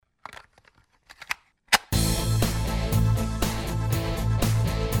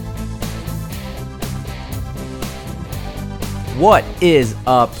What is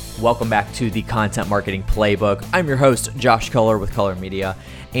up? Welcome back to the Content Marketing Playbook. I'm your host, Josh Culler with Culler Media.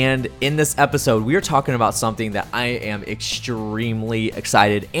 And in this episode, we are talking about something that I am extremely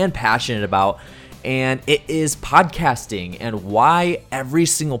excited and passionate about. And it is podcasting and why every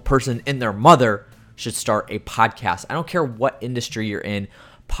single person and their mother should start a podcast. I don't care what industry you're in.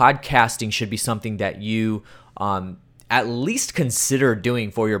 Podcasting should be something that you at least consider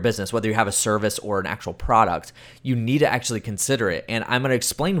doing for your business, whether you have a service or an actual product. You need to actually consider it. And I'm going to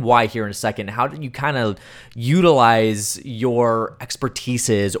explain why here in a second. How do you kind of utilize your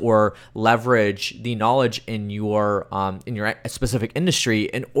expertises or leverage the knowledge in your specific industry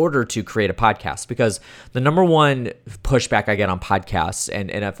in order to create a podcast? Because the number one pushback I get on podcasts,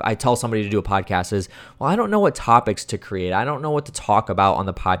 and if I tell somebody to do a podcast is, well, I don't know what topics to create. I don't know what to talk about on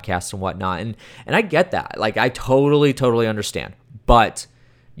the podcast and whatnot. And I get that. Like, I totally understand. But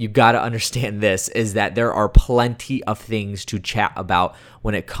you got to understand this, is that there are plenty of things to chat about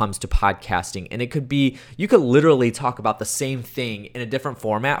when it comes to podcasting. And it could be, you could literally talk about the same thing in a different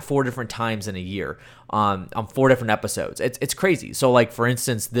format 4 different times in a year on 4 different episodes. It's crazy. So like, for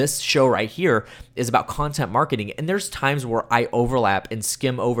instance, this show right here is about content marketing. And there's times where I overlap and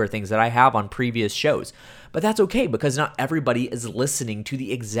skim over things that I have on previous shows. But that's okay, because not everybody is listening to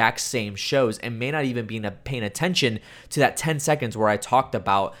the exact same shows and may not even be paying attention to that 10 seconds where I talked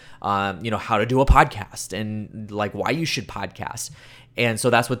about, how to do a podcast and like why you should podcast. And so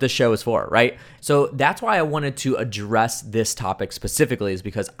that's what this show is for, right? So that's why I wanted to address this topic specifically, is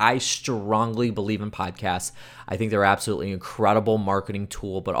because I strongly believe in podcasts. I think they're absolutely incredible marketing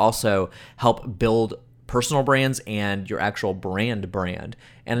tool, but also help build personal brands and your actual brand.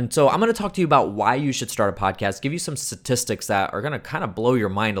 And so I'm going to talk to you about why you should start a podcast, give you some statistics that are going to kind of blow your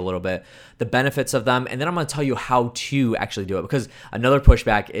mind a little bit, the benefits of them, and then I'm going to tell you how to actually do it. Because another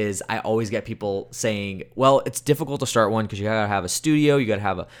pushback is I always get people saying, well, it's difficult to start one because you got to have a studio, you got to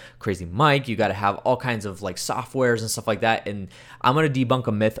have a crazy mic, you got to have all kinds of like softwares and stuff like that. And I'm going to debunk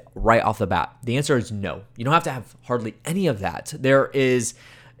a myth right off the bat. The answer is no. You don't have to have hardly any of that.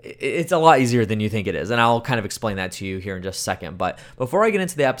 It's a lot easier than you think it is, and I'll kind of explain that to you here in just a second. But before I get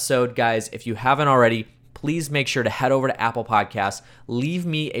into the episode, guys, if you haven't already, please make sure to head over to Apple Podcasts, leave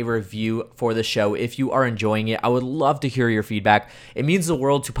me a review for the show if you are enjoying it. I would love to hear your feedback. It means the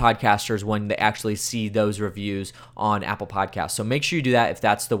world to podcasters when they actually see those reviews on Apple Podcasts. So make sure you do that if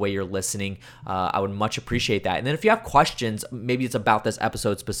that's the way you're listening. I would much appreciate that. And then if you have questions, maybe it's about this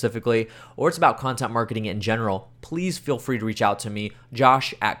episode specifically, or it's about content marketing in general, please feel free to reach out to me.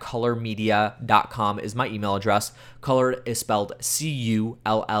 Josh@cullermedia.com is my email address. Culler is spelled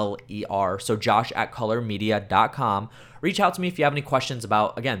C-U-L-L-E-R. So Josh@cullermedia.com. Reach out to me if you have any questions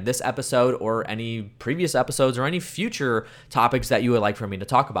about, again, this episode or any previous episodes or any future topics that you would like for me to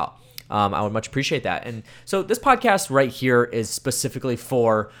talk about. I would much appreciate that. And so this podcast right here is specifically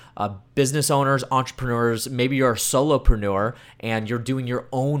for business owners, entrepreneurs. Maybe you're a solopreneur and you're doing your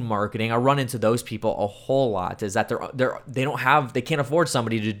own marketing. I run into those people a whole lot, is that they can't afford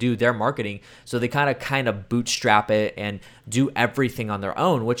somebody to do their marketing. So they kind of bootstrap it and do everything on their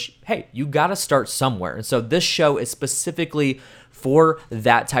own, which, hey, you got to start somewhere. And so this show is specifically for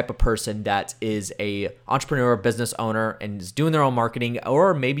that type of person that is a entrepreneur, business owner, and is doing their own marketing.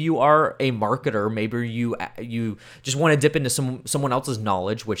 Or maybe you are a marketer. Maybe you just want to dip into someone else's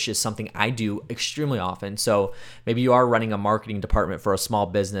knowledge, which is something I do extremely often. So maybe you are running a marketing department for a small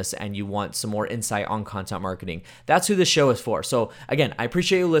business and you want some more insight on content marketing. That's who this show is for. So again, I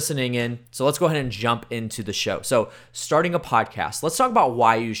appreciate you listening in. So let's go ahead and jump into the show. So starting a podcast. Let's talk about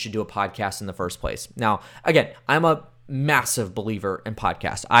why you should do a podcast in the first place. Now, again, I'm a massive believer in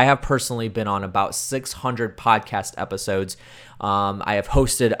podcasts. I have personally been on about 600 podcast episodes. I have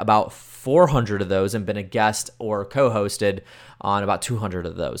hosted about 400 of those and been a guest or co-hosted on about 200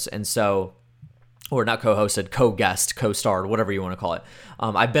 of those. And so, or not co-hosted, co-guest, co-starred, whatever you want to call it.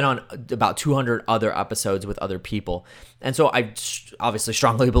 I've been on about 200 other episodes with other people. And so I obviously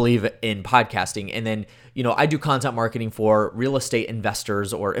strongly believe in podcasting. And then, I do content marketing for real estate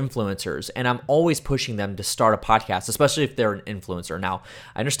investors or influencers. And I'm always pushing them to start a podcast, especially if they're an influencer. Now,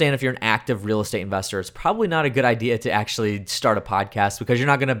 I understand if you're an active real estate investor, it's probably not a good idea to actually start a podcast because you're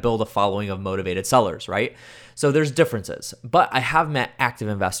not going to build a following of motivated sellers, right? So there's differences. But I have met active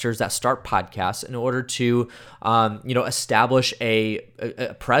investors that start podcasts in order to, establish a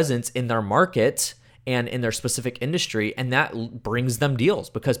presence in their market and in their specific industry, and that brings them deals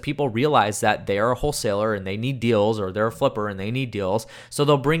because people realize that they are a wholesaler and they need deals, or they're a flipper and they need deals, so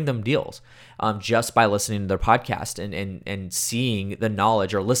they'll bring them deals just by listening to their podcast and seeing the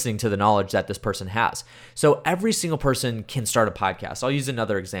knowledge or listening to the knowledge that this person has. So every single person can start a podcast. I'll use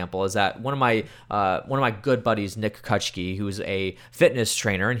another example is that one of my good buddies, Nick Kutchke, who's a fitness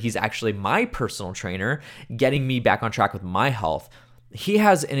trainer, and he's actually my personal trainer, getting me back on track with my health. He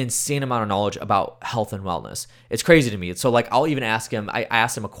has an insane amount of knowledge about health and wellness. It's crazy to me. So like, I'll even ask him, I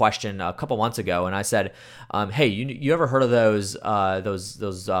asked him a question a couple months ago, and I said, hey, you ever heard of those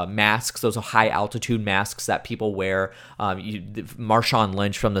masks, those high altitude masks that people wear? Marshawn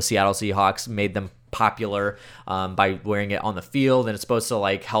Lynch from the Seattle Seahawks made them popular by wearing it on the field, and it's supposed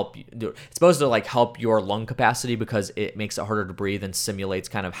to help your lung capacity because it makes it harder to breathe and simulates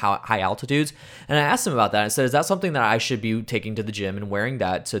kind of high altitudes. And I asked him about that. I said, is that something that I should be taking to the gym and wearing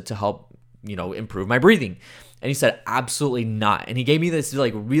that to help improve my breathing? And he said, absolutely not. And he gave me this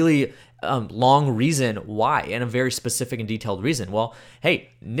like really long reason why, and a very specific and detailed reason. Well, hey,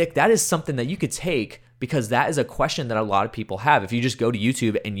 Nick, that is something that you could take, because that is a question that a lot of people have. If you just go to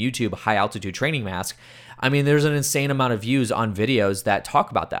YouTube and YouTube high altitude training mask, I mean, there's an insane amount of views on videos that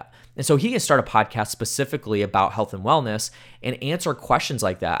talk about that. And so he can start a podcast specifically about health and wellness and answer questions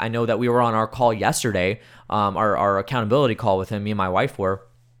like that. I know that we were on our call yesterday, our accountability call with him, me and my wife were.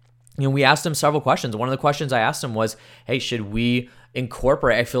 We asked him several questions. One of the questions I asked him was, hey, should we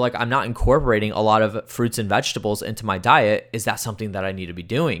incorporate? I feel like I'm not incorporating a lot of fruits and vegetables into my diet. Is that something that I need to be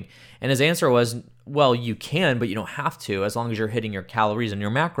doing? And his answer was, well, you can, but you don't have to, as long as you're hitting your calories and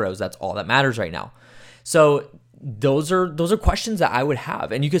your macros. That's all that matters right now. So those are questions that I would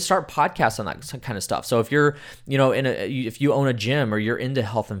have, and you could start podcasts on that kind of stuff. So if you're, if you own a gym or you're into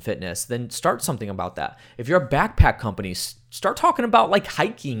health and fitness, then start something about that. If you're a backpack company, start talking about like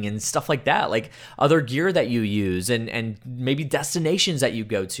hiking and stuff like that, like other gear that you use and maybe destinations that you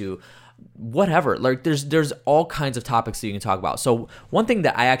go to, whatever. Like there's all kinds of topics that you can talk about. So one thing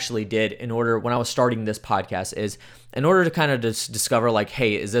that I actually did when I was starting this podcast is, in order to kind of just discover like,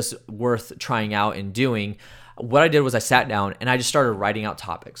 hey, is this worth trying out and doing? What I did was I sat down and I just started writing out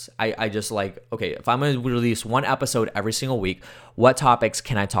topics. I just like, okay, if I'm going to release one episode every single week, what topics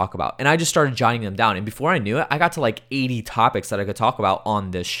can I talk about? And I just started jotting them down. And before I knew it, I got to like 80 topics that I could talk about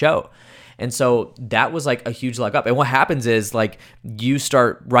on this show. And so that was like a huge leg up. And what happens is like you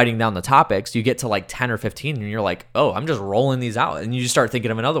start writing down the topics, you get to like 10 or 15 and you're like, oh, I'm just rolling these out. And you just start thinking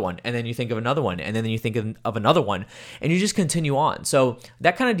of another one. And then you think of another one. And then you think of another one. And you just continue on. So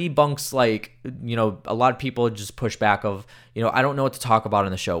that kind of debunks like, a lot of people just push back of, I don't know what to talk about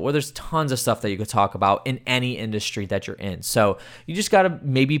in the show. Well, there's tons of stuff that you could talk about in any industry that you're in. So you just got to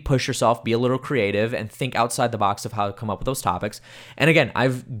maybe push yourself, be a little creative, and think outside the box of how to come up with those topics. And again,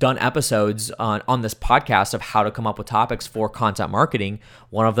 I've done episodes on this podcast of how to come up with topics for content marketing.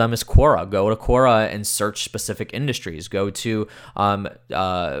 One of them is Quora. Go to Quora and search specific industries. Go to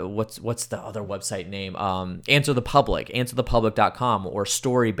what's the other website name? Answer the Public, answerthepublic.com, or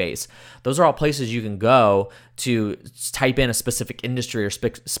Storybase. Those are all places you can go to type in a specific industry or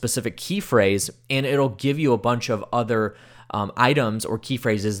specific key phrase, and it'll give you a bunch of other items or key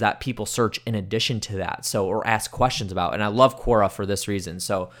phrases that people search in addition to that, or ask questions about. And I love Quora for this reason,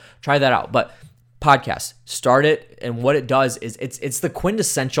 so try that out. But podcast, start it, and what it does is it's the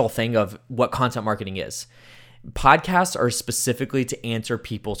quintessential thing of what content marketing is. Podcasts are specifically to answer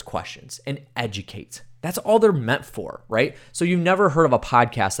people's questions and educate. That's all they're meant for, right? So you've never heard of a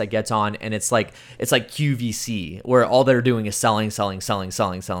podcast that gets on and it's like QVC, where all they're doing is selling.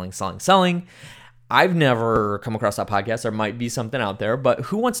 I've never come across that podcast. There might be something out there, but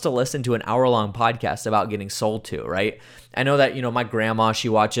who wants to listen to an hour-long podcast about getting sold to, right? I know that, my grandma, she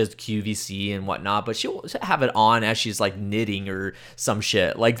watches QVC and whatnot, but she'll have it on as she's like knitting or some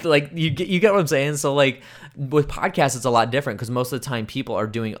shit. Like you get what I'm saying? So like with podcasts, it's a lot different because most of the time people are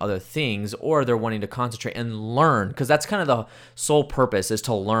doing other things, or they're wanting to concentrate and learn, because that's kind of the sole purpose, is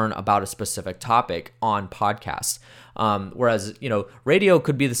to learn about a specific topic on podcasts. Whereas, radio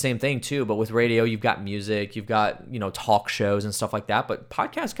could be the same thing too, but with radio, you've got music, you've got, talk shows and stuff like that, but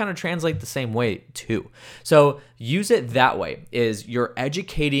podcasts kind of translate the same way too. So use it that way, is you're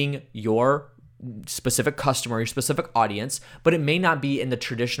educating your specific customer, your specific audience, but it may not be in the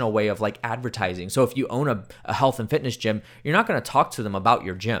traditional way of like advertising. So if you own a health and fitness gym, you're not going to talk to them about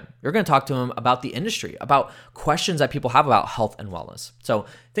your gym. You're going to talk to them about the industry, about questions that people have about health and wellness. So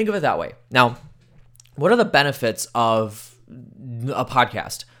think of it that way. Now, what are the benefits of a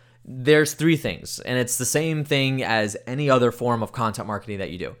podcast? There's 3 things, and it's the same thing as any other form of content marketing that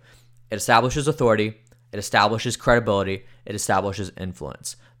you do. It establishes authority, it establishes credibility, it establishes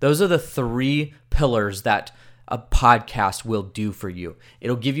influence. Those are the three pillars that a podcast will do for you.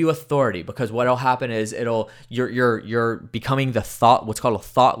 It'll give you authority, because what'll happen is you're becoming what's called a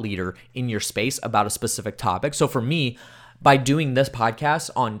thought leader in your space about a specific topic. So for me, by doing this podcast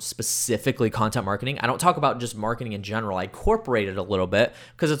on specifically content marketing, I don't talk about just marketing in general. I incorporate it a little bit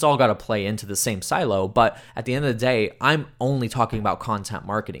because it's all got to play into the same silo. But at the end of the day, I'm only talking about content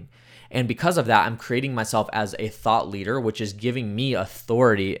marketing. And because of that, I'm creating myself as a thought leader, which is giving me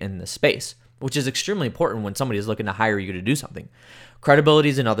authority in the space, which is extremely important when somebody is looking to hire you to do something. Credibility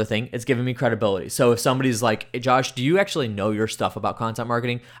is another thing. It's giving me credibility. So if somebody's like, hey, Josh, do you actually know your stuff about content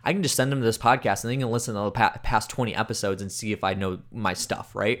marketing? I can just send them to this podcast and they can listen to the past 20 episodes and see if I know my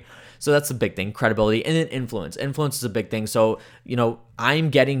stuff, right? So that's the big thing, credibility. And then influence. Influence is a big thing. So,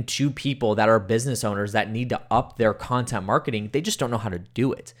 I'm getting to people that are business owners that need to up their content marketing. They just don't know how to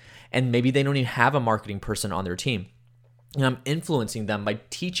do it. And maybe they don't even have a marketing person on their team. And I'm influencing them by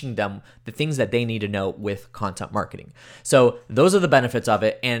teaching them the things that they need to know with content marketing. So those are the benefits of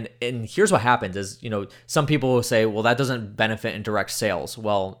it. And here's what happens is, some people will say, well, that doesn't benefit in direct sales.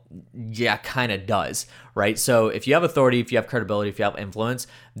 Well, yeah, kind of does, right? So if you have authority, if you have credibility, if you have influence,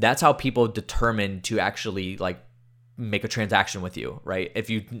 that's how people determine to actually make a transaction with you, right? If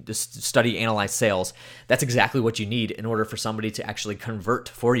you just analyze sales, that's exactly what you need in order for somebody to actually convert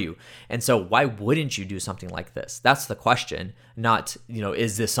for you. And so why wouldn't you do something like this? That's the question, not,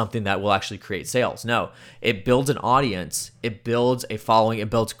 is this something that will actually create sales? No, it builds an audience, it builds a following,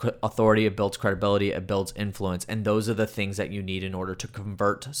 it builds authority, it builds credibility, it builds influence. And those are the things that you need in order to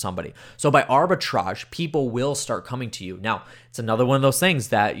convert somebody. So by arbitrage, people will start coming to you. Now, it's another one of those things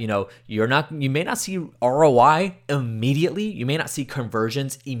that, you may not see ROI immediately. You may not see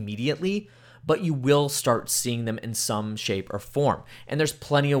conversions immediately, but you will start seeing them in some shape or form. And there's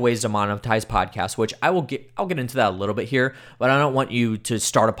plenty of ways to monetize podcasts, which I'll get into that a little bit here, but I don't want you to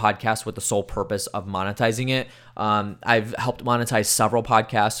start a podcast with the sole purpose of monetizing it. I've helped monetize several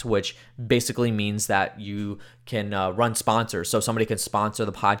podcasts, which basically means that you can run sponsors. So somebody can sponsor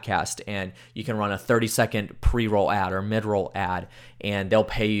the podcast and you can run a 30-second pre-roll ad or mid-roll ad, and they'll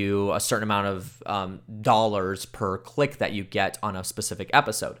pay you a certain amount of dollars per click that you get on a specific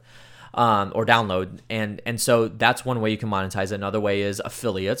episode. Or download. And so that's one way you can monetize it. Another way is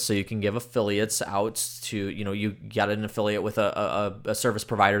affiliates. So you can give affiliates out to, you got an affiliate with a service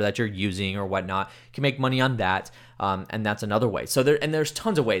provider that you're using or whatnot. You can make money on that. And that's another way. So there's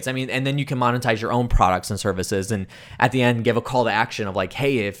tons of ways. And then you can monetize your own products and services. And at the end, give a call to action of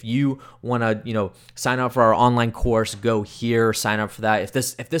hey, if you want to, sign up for our online course, go here, sign up for that. If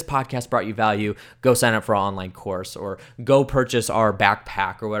this podcast brought you value, go sign up for our online course or go purchase our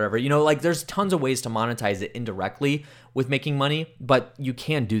backpack or whatever. There's tons of ways to monetize it indirectly with making money, but you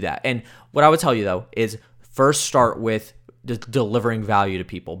can do that. And what I would tell you though is first start with delivering value to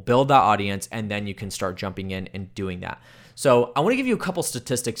people, build that audience, and then you can start jumping in and doing that. So I want to give you a couple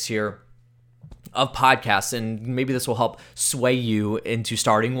statistics here of podcasts, and maybe this will help sway you into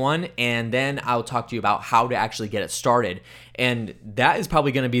starting one. And then I'll talk to you about how to actually get it started. And that is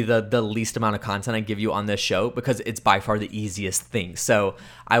probably going to be the least amount of content I give you on this show because it's by far the easiest thing. So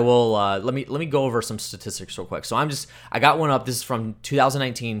I will let me go over some statistics real quick. So I got one up. This is from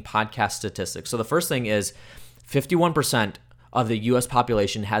 2019 podcast statistics. So the first thing is 51% of the US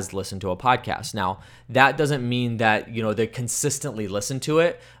population has listened to a podcast. Now, that doesn't mean that, they consistently listen to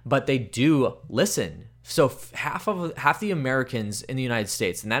it, but they do listen. So half the Americans in the United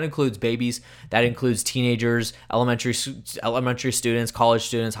States, and that includes babies, that includes teenagers, elementary students, college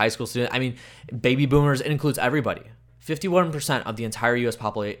students, high school students, baby boomers, it includes everybody. 51% of the entire US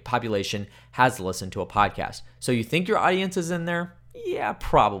population has listened to a podcast. So you think your audience is in there? Yeah,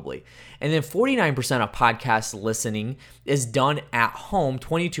 probably. And then 49% of podcast listening is done at home.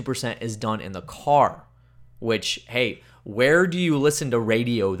 22% is done in the car, which, hey, where do you listen to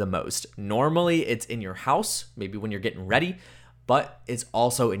radio the most? Normally it's in your house, maybe when you're getting ready, but it's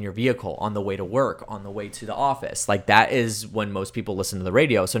also in your vehicle on the way to work, on the way to the office. That is when most people listen to the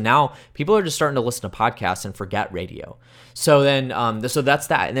radio. So now people are just starting to listen to podcasts and forget radio. So then, so that's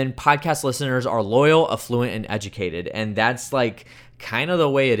that. And then podcast listeners are loyal, affluent, and educated. And that's kind of the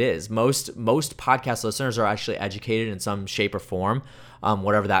way it is. Most podcast listeners are actually educated in some shape or form,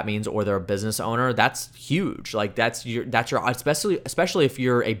 whatever that means, or they're a business owner. That's huge. That's your especially if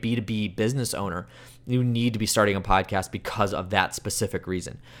you're a B2B business owner, you need to be starting a podcast because of that specific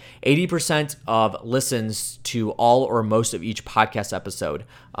reason. 80% of listens to all or most of each podcast episode.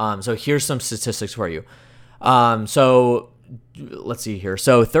 So here's some statistics for you. So let's see here.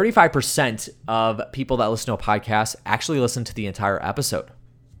 So 35% of people that listen to a podcast actually listen to the entire episode.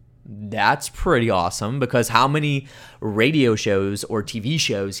 That's pretty awesome, because how many radio shows or TV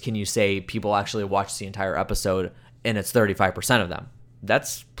shows can you say people actually watch the entire episode and it's 35% of them?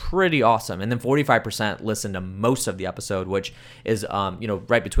 That's pretty awesome. And then 45% listen to most of the episode, which is,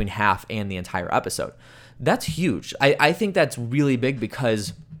 right between half and the entire episode. That's huge. I think that's really big,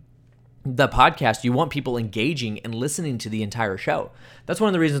 because the podcast, you want people engaging and listening to the entire show. That's one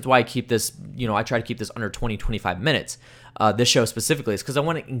of the reasons why I keep this, I try to keep this under 20, 25 minutes. This show specifically is because I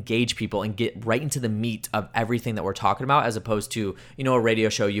want to engage people and get right into the meat of everything that we're talking about, as opposed to, a radio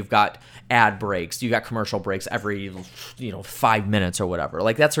show, you've got ad breaks, you got commercial breaks every, 5 minutes or whatever.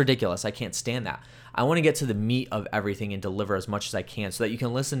 Like, that's ridiculous. I can't stand that. I want to get to the meat of everything and deliver as much as I can so that you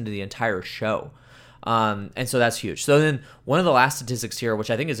can listen to the entire show. And so that's huge. So then one of the last statistics here, which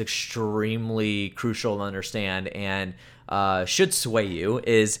I think is extremely crucial to understand and should sway you,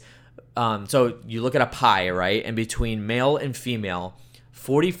 is so you look at a pie, right? And between male and female,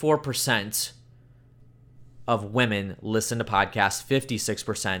 44% of women listen to podcasts,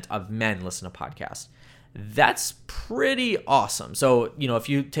 56% of men listen to podcasts. That's pretty awesome. So, if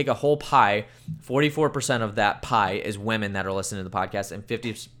you take a whole pie, 44% of that pie is women that are listening to the podcast, and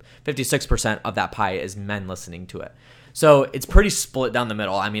 56% of that pie is men listening to it. So it's pretty split down the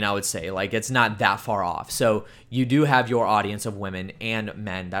middle. I mean, I would say, like, it's not that far off. So you do have your audience of women and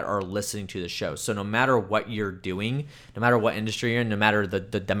men that are listening to the show. So no matter what you're doing, no matter what industry you're in, no matter the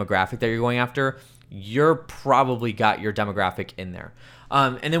demographic that you're going after, you're probably got your demographic in there.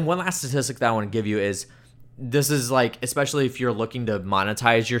 And then one last statistic that I want to give you is, this is like, especially if you're looking to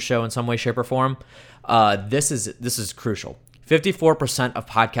monetize your show in some way, shape, or form, this is crucial. 54% of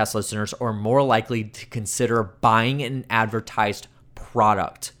podcast listeners are more likely to consider buying an advertised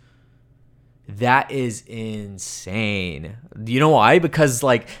product. That is insane. You know why? Because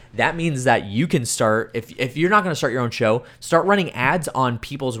that means that you can start, if you're not going to start your own show, start running ads on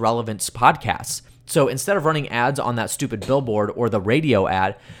people's relevant podcasts. So instead of running ads on that stupid billboard or the radio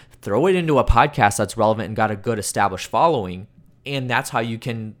ad, throw it into a podcast that's relevant and got a good established following. And that's how you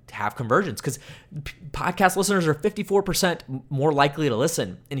can have conversions, because podcast listeners are 54% more likely to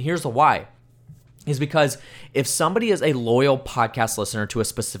listen. And here's the why. Is because if somebody is a loyal podcast listener to a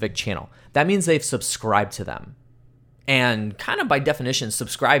specific channel, that means they've subscribed to them. And kind of by definition,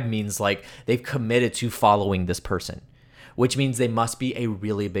 subscribe means like they've committed to following this person, which means they must be a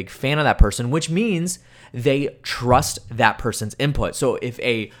really big fan of that person, which means they trust that person's input. So if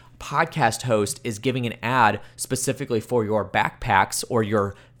a podcast host is giving an ad specifically for your backpacks or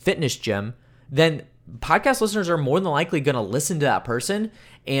your fitness gym, then podcast listeners are more than likely going to listen to that person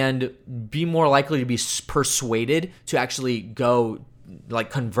and be more likely to be persuaded to actually go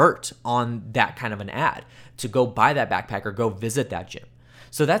convert on that kind of an ad, to go buy that backpack or go visit that gym.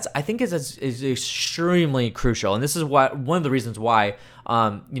 So that's, I think, is extremely crucial. And this is one of the reasons why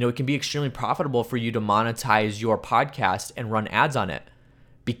it can be extremely profitable for you to monetize your podcast and run ads on it,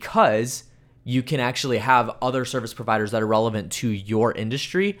 because you can actually have other service providers that are relevant to your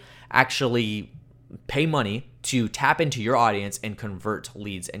industry actually pay money to tap into your audience and convert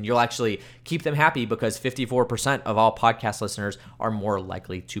leads. And you'll actually keep them happy, because 54% of all podcast listeners are more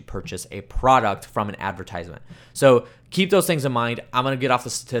likely to purchase a product from an advertisement. So keep those things in mind. I'm going to get off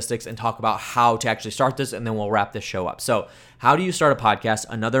the statistics and talk about how to actually start this, and then we'll wrap this show up. So how do you start a podcast?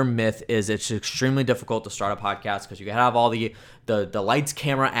 Another myth is it's extremely difficult to start a podcast, because you got to have all the lights,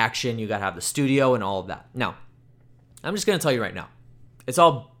 camera, action. You got to have the studio and all of that. Now, I'm just going to tell you right now, it's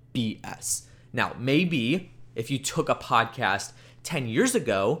all BS. Now, maybe if you took a podcast 10 years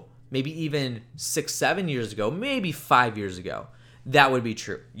ago, maybe even 6-7 years ago, maybe 5 years ago, that would be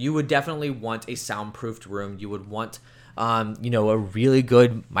true. You would definitely want a soundproofed room. You would want, a really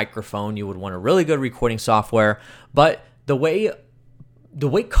good microphone. You would want a really good recording software. But the way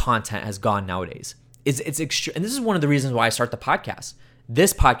content has gone nowadays is it's extreme. And this is one of the reasons why I start the podcast.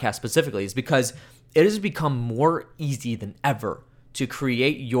 This podcast specifically is because it has become more easy than ever to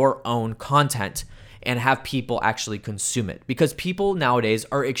create your own content and have people actually consume it, because people nowadays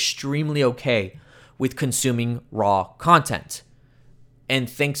are extremely okay with consuming raw content. And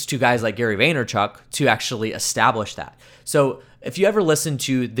thanks to guys like Gary Vaynerchuk to actually establish that. So if you ever listen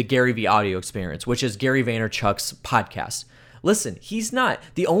to the Gary V Audio Experience, which is Gary Vaynerchuk's podcast, listen, he's not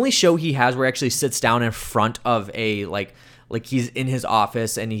the only show he has where he actually sits down in front of a like he's in his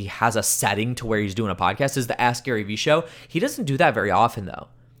office and he has a setting to where he's doing a podcast, is the Ask Gary V show. He doesn't do that very often though.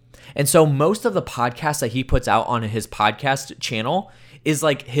 And so most of the podcasts that he puts out on his podcast channel is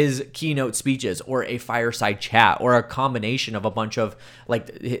like his keynote speeches or a fireside chat or a combination of a bunch of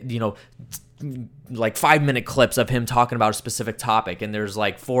 5-minute clips of him talking about a specific topic. And there's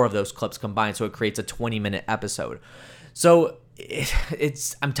 4 of those clips combined. So it creates a 20-minute episode. So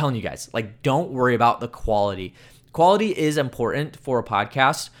I'm telling you guys, like, don't worry about the quality. Quality is important for a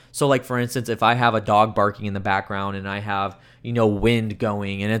podcast. So like, for instance, if I have a dog barking in the background and I have, wind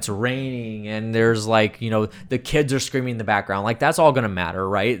going and it's raining and there's like, the kids are screaming in the background, like that's all going to matter,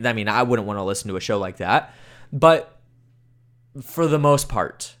 right? I mean, I wouldn't want to listen to a show like that. But for the most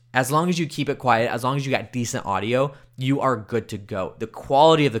part, as long as you keep it quiet, as long as you got decent audio, you are good to go. The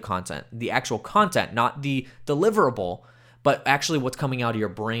quality of the content, the actual content, not the deliverable, but actually what's coming out of your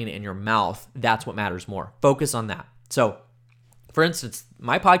brain and your mouth, that's what matters more. Focus on that. So, for instance,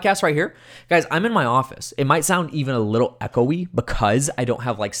 my podcast right here, guys, I'm in my office. It might sound even a little echoey because I don't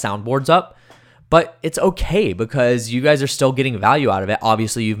have like soundboards up, but it's okay because you guys are still getting value out of it.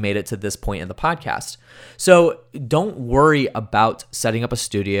 Obviously, you've made it to this point in the podcast. So don't worry about setting up a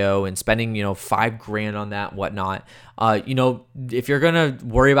studio and spending, $5,000 on that, whatnot. If you're going to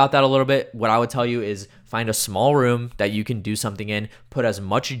worry about that a little bit, what I would tell you is find a small room that you can do something in, put as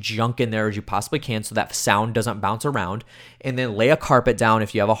much junk in there as you possibly can so that sound doesn't bounce around, and then lay a carpet down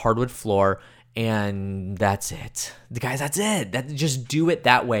if you have a hardwood floor. And that's it. Guys, that's it. Just do it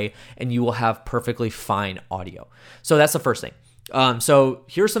that way and you will have perfectly fine audio. So that's the first thing. So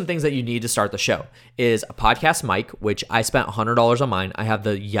here's some things that you need to start the show is a podcast mic, which I spent $100 on mine. I have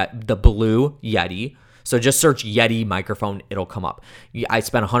the Blue Yeti. So just search Yeti microphone. It'll come up. I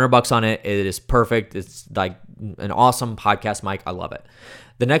spent $100 on it. It is perfect. It's like an awesome podcast mic. I love it.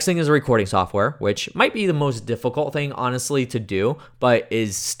 The next thing is a recording software, which might be the most difficult thing, honestly, to do, but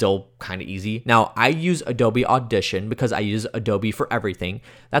is still kind of easy. Now, I use Adobe Audition because I use Adobe for everything.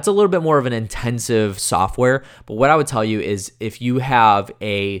 That's a little bit more of an intensive software, but what I would tell you is if you have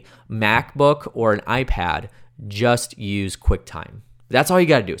a MacBook or an iPad, just use QuickTime. That's all you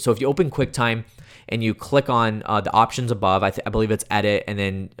got to do. So if you open QuickTime and you click on the options above, I believe it's edit and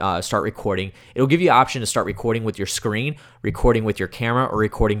then start recording. It'll give you the option to start recording with your screen, recording with your camera, or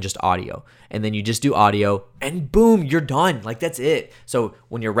recording just audio. And then you just do audio and boom, you're done. Like that's it. So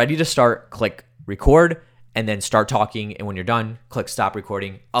when you're ready to start, click record and then start talking. And when you're done, click stop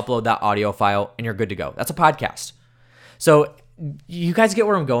recording, upload that audio file and you're good to go. That's a podcast. So you guys get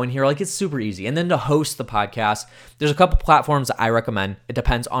where I'm going here. Like it's super easy. And then to host the podcast, there's a couple platforms that I recommend. It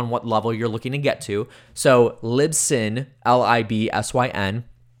depends on what level you're looking to get to. So Libsyn, Libsyn,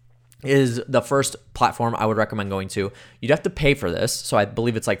 is the first platform I would recommend going to. You'd have to pay for this. So I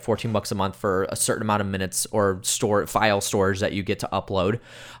believe it's like $14 a month for a certain amount of minutes or file storage that you get to upload.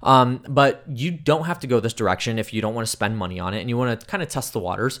 But you don't have to go this direction if you don't want to spend money on it and you want to kind of test the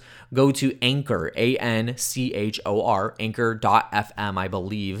waters. Go to Anchor, Anchor, Anchor.fm, I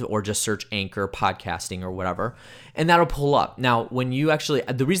believe, or just search Anchor podcasting or whatever, and that'll pull up. Now, when you actually,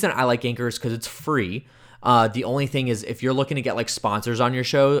 the reason I like Anchor is because it's free. The only thing is if you're looking to get like sponsors on your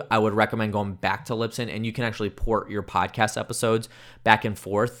show, I would recommend going back to Libsyn and you can actually port your podcast episodes back and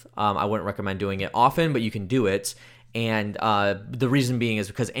forth. I wouldn't recommend doing it often, but you can do it. And the reason being is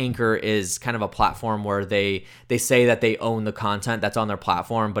because Anchor is kind of a platform where they say that they own the content that's on their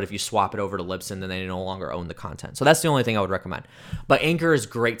platform, but if you swap it over to Libsyn, then they no longer own the content. So that's the only thing I would recommend. But Anchor is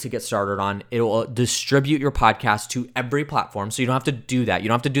great to get started on. It will distribute your podcast to every platform, so you don't have to do that. You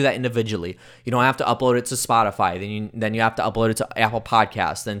don't have to do that individually. You don't have to upload it to Spotify. Then you have to upload it to Apple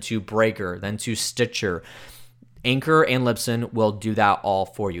Podcasts, then to Breaker, then to Stitcher. Anchor and Libsyn will do that all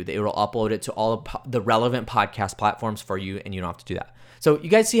for you. They will upload it to all of the relevant podcast platforms for you, and you don't have to do that. So you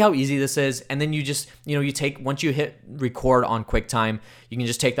guys see how easy this is? And then you just, once you hit record on QuickTime, you can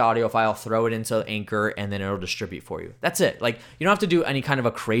just take the audio file, throw it into Anchor, and then it'll distribute for you. That's it. Like, you don't have to do any kind of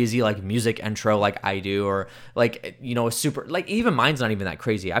a crazy, like, music intro like I do, or, like, super, like, even mine's not even that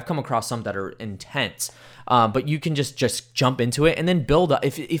crazy. I've come across some that are intense. But you can just jump into it and then build up.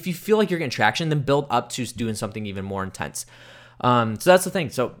 If you feel like you're getting traction, then build up to doing something even more intense. So that's the thing.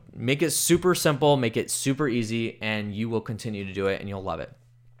 So make it super simple, make it super easy, and you will continue to do it and you'll love it.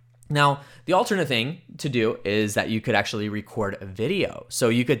 Now, the alternate thing to do is that you could actually record a video. So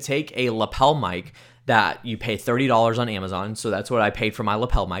you could take a lapel mic that you pay $30 on Amazon. So that's what I paid for my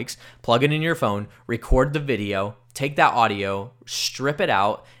lapel mics. Plug it in your phone, record the video, take that audio, strip it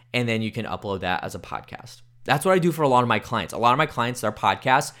out, and then you can upload that as a podcast. That's what I do for a lot of my clients. A lot of my clients, their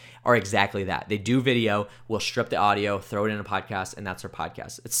podcasts are exactly that. They do video, we'll strip the audio, throw it in a podcast, and that's their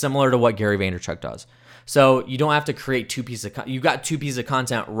podcast. It's similar to what Gary Vaynerchuk does. So you don't have to create two pieces of content. You've got two pieces of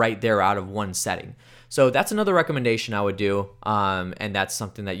content right there out of one setting. So that's another recommendation I would do, and that's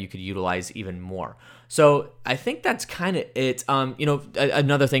something that you could utilize even more. So I think that's kind of it.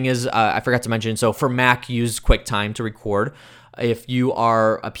 Another thing is I forgot to mention, so for Mac, use QuickTime to record. If you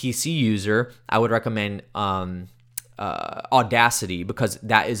are a PC user, I would recommend Audacity, because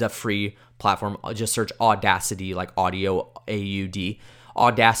that is a free platform. Just search Audacity, like audio, AUD,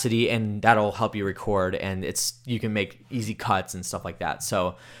 Audacity, and that'll help you record, and you can make easy cuts and stuff like that.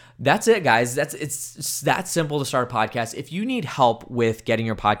 So that's it, guys. It's that simple to start a podcast. If you need help with getting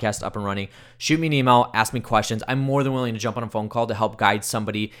your podcast up and running, shoot me an email, ask me questions. I'm more than willing to jump on a phone call to help guide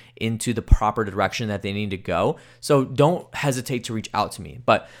somebody into the proper direction that they need to go. So don't hesitate to reach out to me.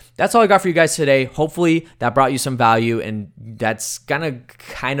 But that's all I got for you guys today. Hopefully that brought you some value, and that's gonna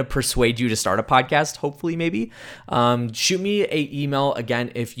kind of persuade you to start a podcast, hopefully, maybe. Shoot me an email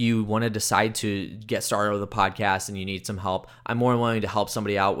again if you want to decide to get started with a podcast and you need some help. I'm more than willing to help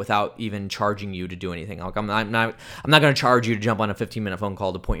somebody out without even charging you to do anything. Like I'm not going to charge you to jump on a 15-minute phone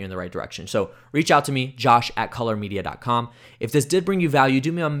call to point you in the right direction. So reach out to me, josh@colormedia.com. If this did bring you value,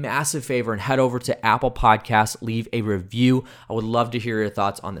 do me a massive favor and head over to Apple Podcasts, leave a review. I would love to hear your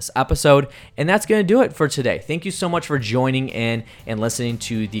thoughts on this episode. And that's going to do it for today. Thank you so much for joining in and listening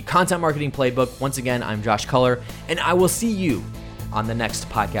to the Content Marketing Playbook. Once again, I'm Josh Culler, and I will see you on the next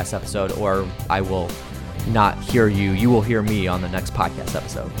podcast episode, or I will not hear you. You will hear me on the next podcast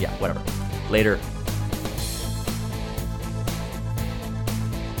episode. Yeah, whatever. Later.